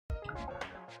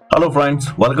Hello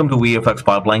friends, welcome to VFX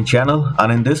Pipeline channel,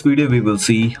 and in this video we will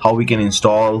see how we can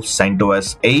install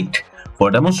CentOS 8. For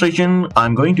demonstration,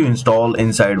 I'm going to install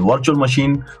inside virtual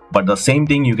machine, but the same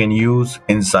thing you can use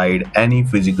inside any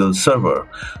physical server.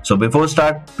 So before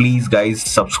start, please guys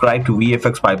subscribe to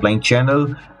VFX Pipeline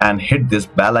channel and hit this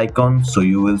bell icon so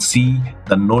you will see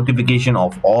the notification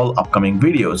of all upcoming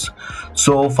videos.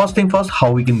 So first thing first,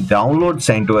 how we can download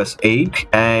CentOS 8,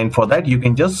 and for that you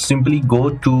can just simply go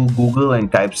to Google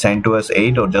and type CentOS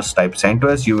 8 or just type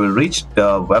CentOS. You will reach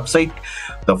the website.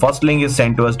 The first link is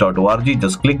centos.org.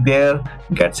 Just click there,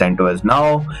 get CentOS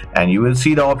now, and you will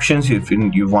see the options. If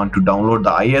you want to download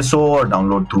the ISO or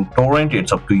download through torrent,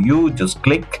 it's up to you. Just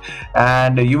click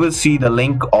and you will see the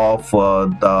link of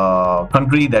the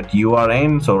country that you are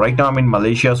in. So right now I'm in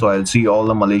Malaysia, so I'll see all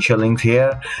the Malaysia links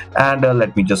here, and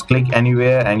let me just click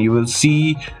anywhere and you will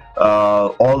see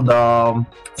all the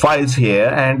files here.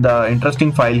 And the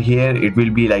interesting file here, it will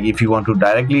be like if you want to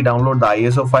directly download the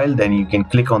ISO file, then you can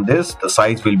click on this. The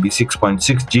size will be 6.6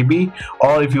 GB,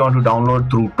 or if you want to download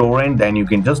through torrent, then you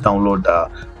can just download the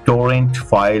torrent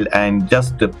file and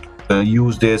just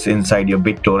use this inside your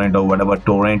BitTorrent or whatever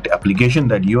torrent application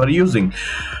that you are using.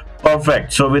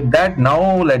 Perfect. So with that,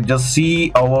 now let's just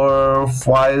see our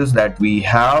files that we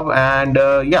have. And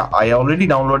yeah, I already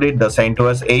downloaded the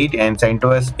CentOS 8, and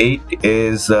CentOS 8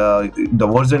 is the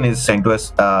version is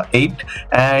CentOS 8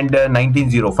 and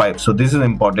 1905. So this is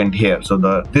important here. So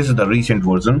this is the recent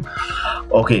version.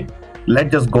 Okay,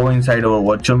 let's just go inside our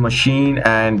virtual machine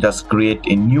and just create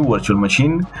a new virtual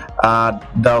machine.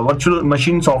 The virtual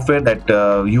machine software that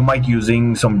you might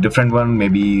using some different one,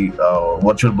 maybe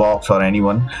VirtualBox or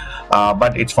anyone,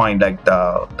 but it's fine. Like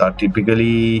the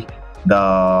typically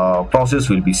the process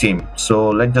will be same. So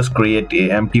let's just create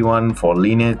a empty one for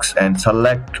Linux and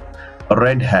select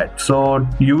Red Hat. So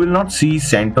you will not see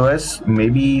CentOS.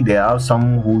 Maybe there are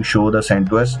some who show the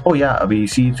CentOS. Oh yeah, we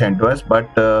see CentOS,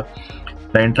 but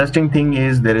the interesting thing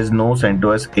is there is no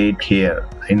CentOS 8 here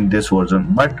in this version,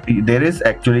 but there is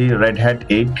actually Red Hat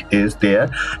 8 is there,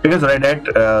 because Red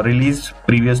Hat released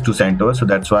previous to CentOS, so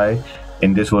that's why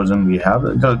in this version we have.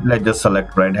 Let's just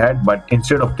select Red Hat, but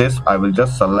instead of this I will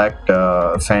just select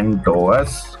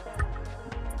CentOS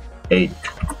 8.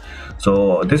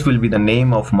 So this will be the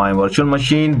name of my virtual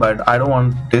machine, but I don't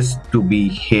want this to be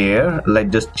here. Let's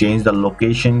just change the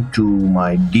location to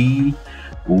my D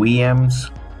VMs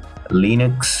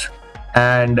Linux.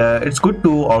 And it's good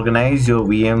to organize your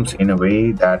VMs in a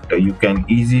way that you can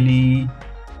easily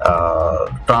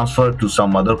transfer to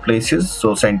some other places.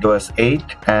 So CentOS 8,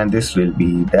 and this will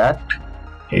be that.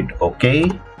 Hit OK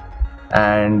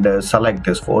and select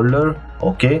this folder.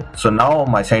 Okay, so now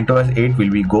my CentOS 8 will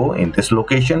be go in this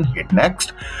location. Hit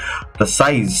next. The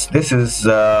size, this is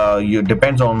you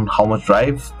depends on how much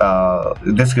drive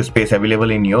disk space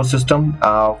available in your system.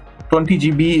 20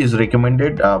 GB is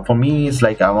recommended. For me, it's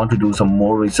like I want to do some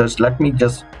more research. Let me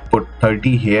just put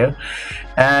 30 here.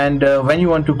 And when you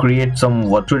want to create some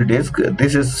virtual disk,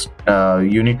 this is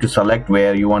you need to select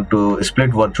where you want to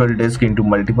split virtual disk into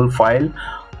multiple file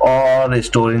or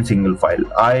store in single file.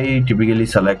 I typically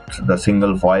select the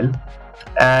single file.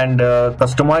 And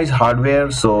customize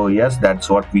hardware, so yes, that's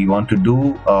what we want to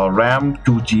do. RAM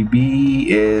 2 GB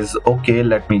is okay.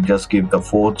 Let me just give the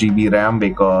 4 GB RAM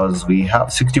because we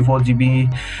have 64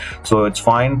 GB, so it's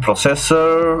fine.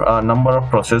 Processor, number of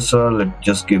processor, let's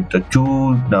just give the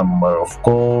 2. Number of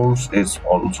cores is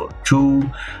also 2.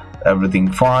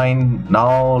 Everything fine.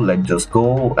 Now let's just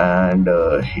go and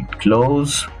hit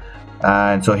close.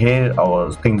 And so here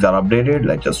our things are updated.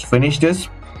 Let's just finish this.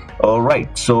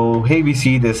 Alright, so here we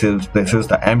see this is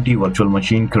the empty virtual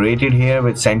machine created here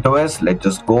with CentOS. Let's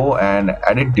just go and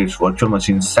edit this virtual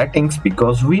machine settings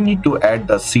because we need to add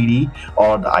the CD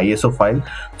or the ISO file.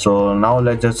 So now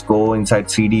let's just go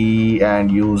inside CD and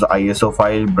use ISO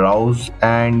file, browse,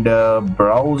 and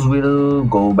browse will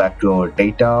go back to our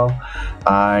data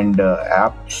and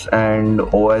apps and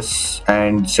OS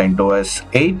and CentOS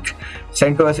 8.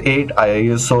 CentOS 8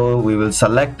 ISO we will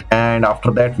select, and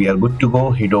after that we are good to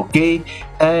go. Hit OK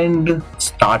and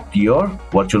start your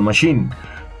virtual machine.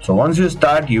 So once you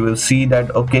start, you will see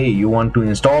that okay, you want to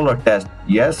install or test.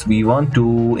 Yes, we want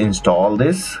to install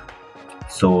this.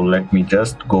 So let me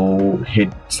just go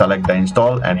select the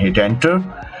install and hit enter.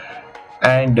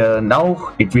 And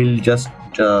now it will just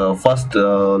first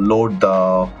load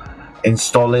the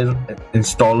installer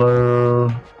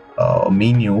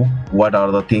menu. What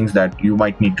are the things that you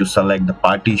might need to select, the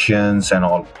partitions and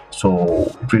all.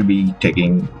 So it will be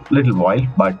taking a little while,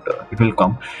 but it will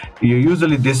come.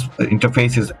 Usually this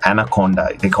interface is Anaconda.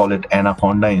 They call it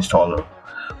Anaconda installer.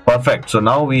 Perfect. So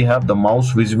now we have the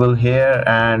mouse visible here,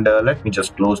 and let me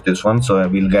just close this one so I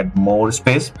will get more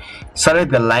space.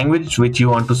 Select the language which you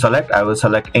want to select. I will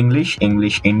select English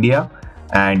India,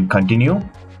 and continue.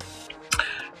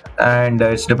 And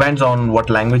it depends on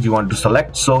what language you want to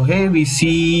select. So here we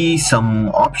see some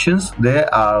options.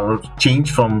 There are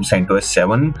changed from CentOS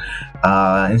 7.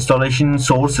 Installation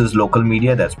source is local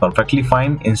media, that's perfectly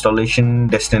fine. Installation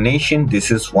destination,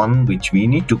 this is one which we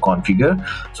need to configure.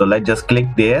 So let's just click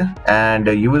there, and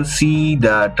you will see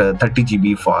that 30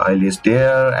 GB file is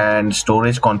there, and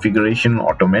storage configuration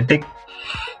automatic.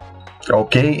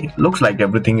 Okay, looks like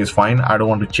everything is fine. I don't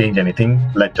want to change anything.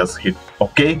 Let's just hit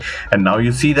OK, and now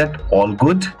you see that all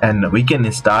good, and we can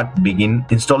begin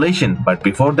installation. But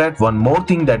before that, one more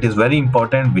thing that is very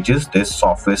important, which is this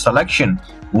software selection,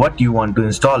 what you want to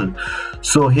install.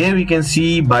 So here we can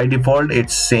see by default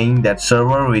it's saying that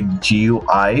server with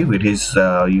GUI, which is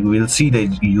you will see the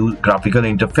graphical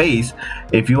interface.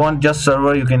 If you want just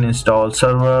server, you can install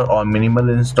server or minimal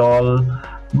install,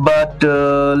 but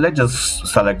let's just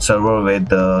select server with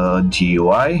the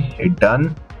GUI. Hit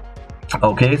done.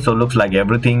 Okay, so looks like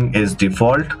everything is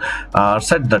default.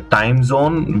 Set the time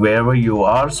zone wherever you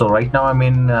are. So right now I'm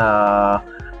in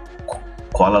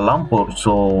Kuala Lumpur,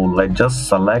 so let's just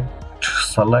select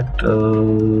it's the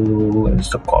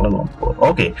Kuala Lumpur.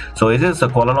 Okay, so it is a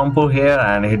Kuala Lumpur here,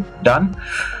 and hit done.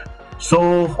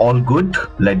 So all good.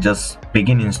 Let's just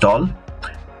begin install.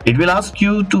 It will ask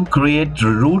you to create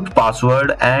root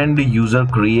password and user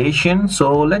creation.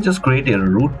 So let's just create a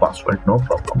root password, no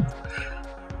problem.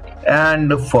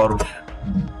 And for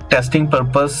testing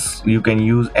purpose, you can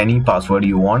use any password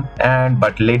you want,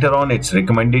 but later on it's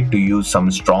recommended to use some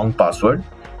strong password.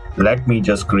 Let me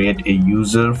just create a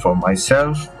user for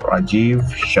myself, Rajiv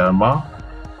Sharma.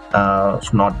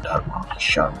 It's not Dharma,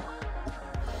 Sharma.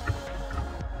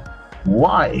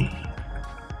 Why?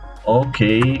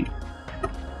 Okay.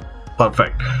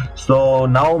 Perfect. So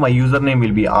now my username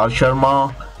will be R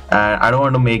Sharma, and I don't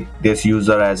want to make this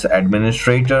user as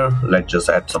administrator. Let's just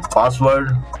add some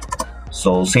password.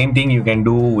 So same thing you can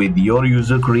do with your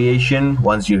user creation.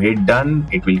 Once you hit done,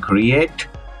 it will create.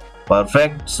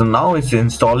 Perfect. So now it's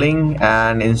installing,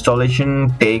 and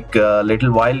installation take a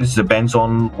little while. It depends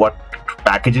on what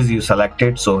packages you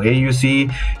selected. So here you see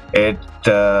it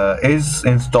is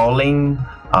installing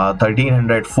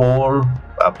 1304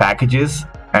 packages,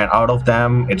 and out of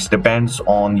them it depends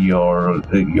on your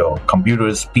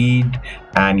computer speed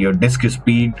and your disk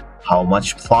speed, how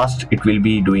much fast it will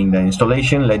be doing the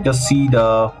installation. Let's just see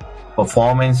the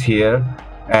performance here.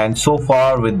 And so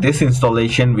far with this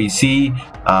installation, we see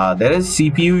there is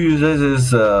CPU usage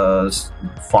is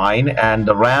fine, and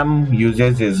the RAM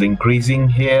usage is increasing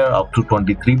here up to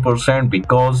 23%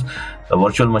 because the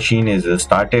virtual machine is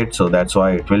started. So that's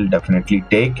why it will definitely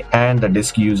take, and the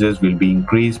disk usage will be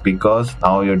increased because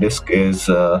now your disk is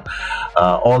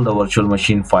all the virtual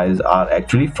machine files are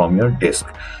actually from your disk.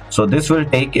 So this will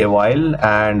take a while,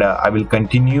 and I will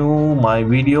continue my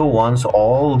video once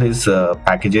all these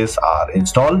packages are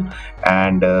installed,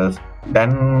 and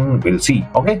then we'll see.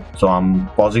 Okay, so I'm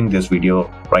pausing this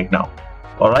video right now.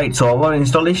 Alright, so our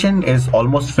installation is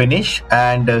almost finished,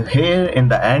 and here in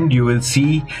the end you will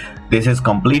see this is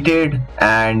completed,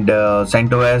 and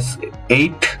CentOS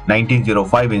 8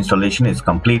 1905 installation is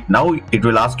complete. Now it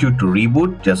will ask you to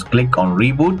reboot. Just click on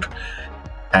reboot,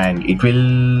 and it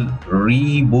will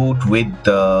reboot with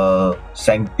the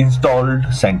installed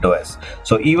CentOS.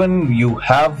 So even you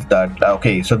have that.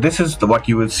 Okay, so this is what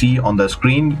you will see on the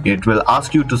screen. It will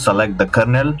ask you to select the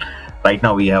kernel. Right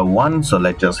now we have one, so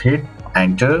let's just hit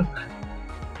enter.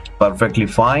 Perfectly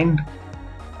fine,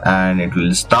 and it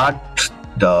will start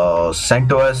the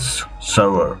CentOS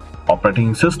server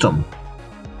operating system.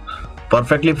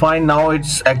 Perfectly fine. Now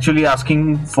it's actually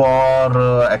asking for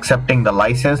accepting the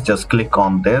license. Just click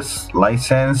on this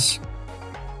license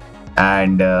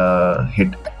and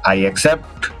hit I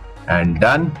accept, and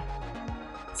done.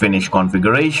 Finish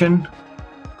configuration,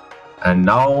 and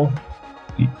now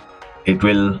it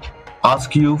will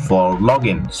ask you for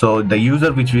login. So the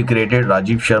user which we created,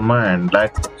 Rajiv Sharma, and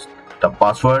that's the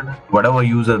password, whatever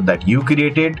user that you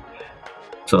created.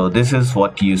 So this is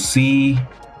what you see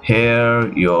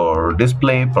here, your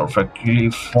display perfectly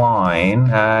fine.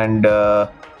 And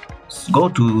go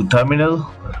to terminal.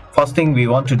 First thing we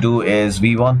want to do is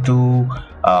we want to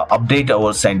update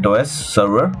our CentOS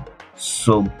server.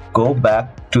 So go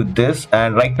back to this,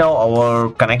 and right now our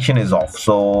connection is off,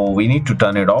 so we need to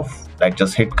turn it off. Let's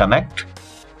just hit connect,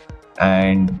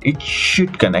 and it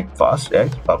should connect fast.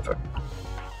 Yes, perfect.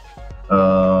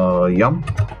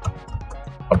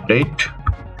 Update,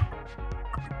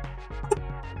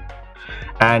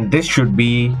 and this should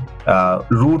be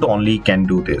root only can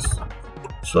do this.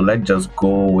 So let's just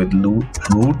go with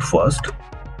root first,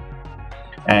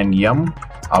 and yum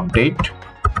update.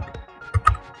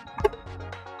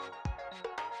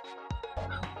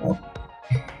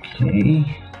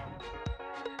 Okay,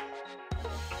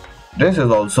 this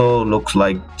is also looks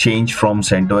like change from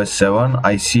CentOS 7.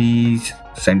 I see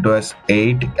CentOS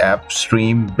 8 app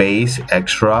stream base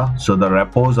extra, so the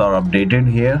repos are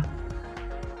updated here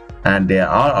and there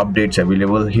are updates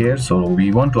available here, so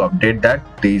we want to update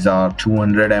that. These are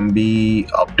 200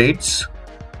 MB updates.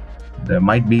 There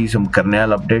might be some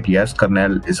kernel update. Yes,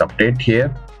 kernel is update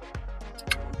here.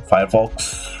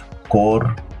 Firefox,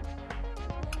 Core,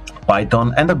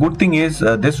 Python, and the good thing is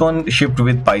this one shipped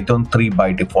with Python 3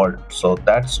 by default, so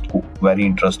that's very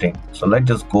interesting. So let's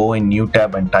just go in new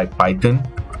tab and type Python.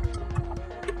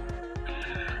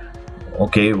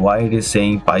 Okay, why it is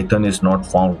saying Python is not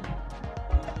found?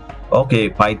 Okay,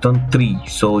 Python 3,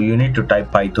 so you need to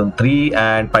type Python 3,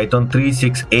 and Python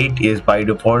 3.6.8 is by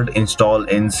default installed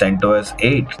in CentOS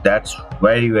 8. That's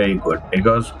very good,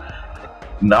 because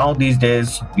now these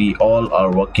days we all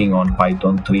are working on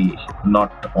Python 3,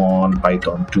 not on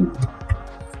Python 2.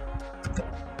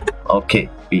 Okay,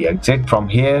 we exit from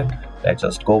here. Let's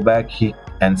just go back here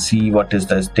and see what is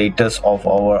the status of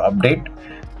our update.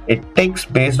 It takes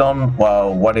based on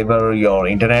whatever your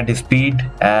internet speed,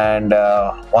 and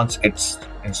once it's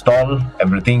installed,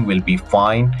 everything will be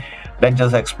fine. Let's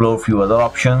just explore a few other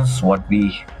options what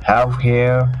we have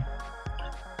here,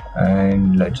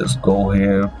 and let's just go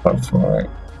here. Perfect.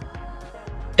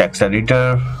 Text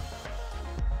editor.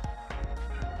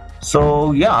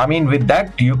 So yeah, I mean, with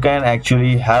that you can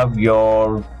actually have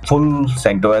your full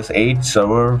CentOS 8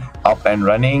 server up and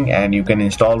running, and you can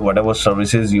install whatever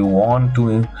services you want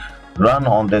to run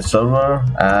on this server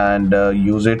and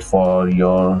use it for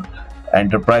your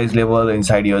enterprise level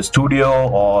inside your studio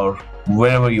or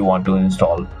wherever you want to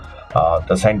install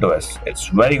the CentOS. It's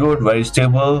very good, very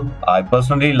stable. I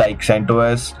personally like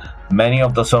CentOS. Many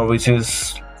of the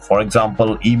services, for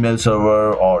example email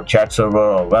server or chat server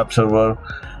or web server,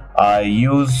 I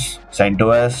use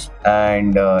CentOS,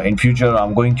 and in future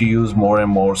I'm going to use more and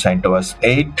more CentOS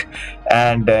 8,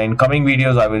 and in coming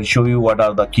videos I will show you what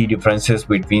are the key differences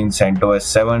between CentOS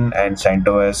 7 and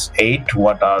CentOS 8,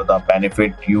 what are the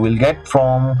benefit you will get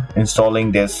from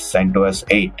installing this CentOS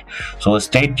 8. So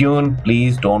stay tuned,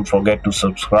 please don't forget to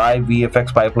subscribe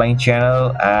VFX Pipeline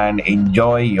channel and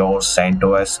enjoy your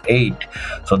CentOS 8.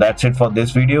 So that's it for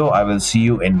this video. I will see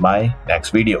you in my next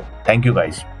video. Thank you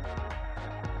guys.